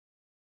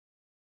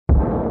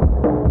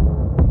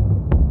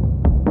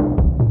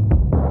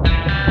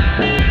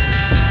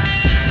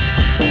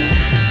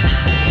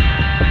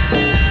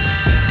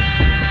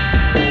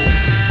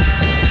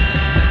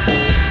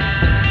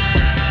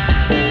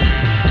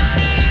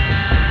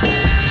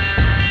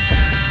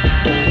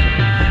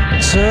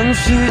10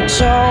 feet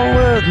tall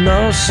with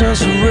no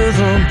sense of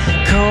rhythm.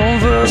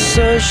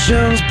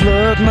 Conversations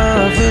blurred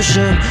my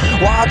vision.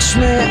 Watch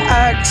me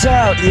act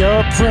out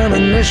your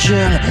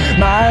premonition.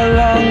 My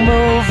wrong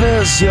move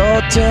is your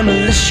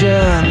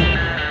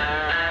demolition.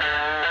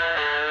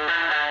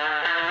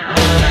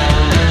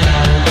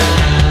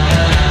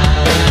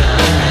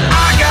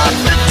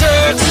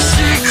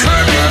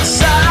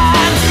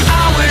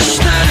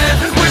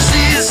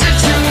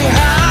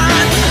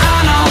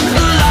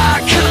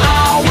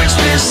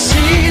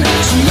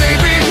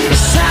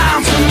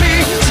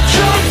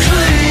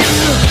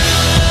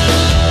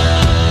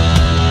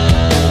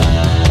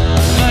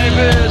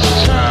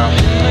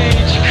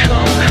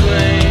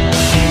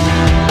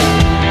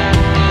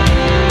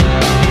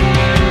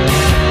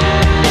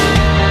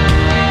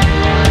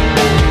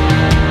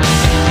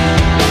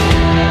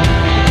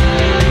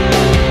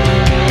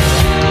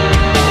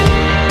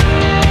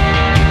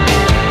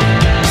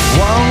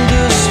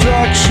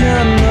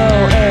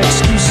 No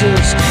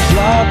excuses,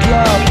 blah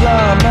blah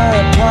blah, my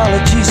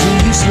apologies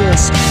are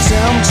useless.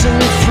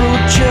 Tempting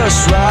fruit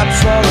just right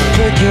for the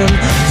picking.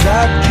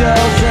 That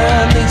girl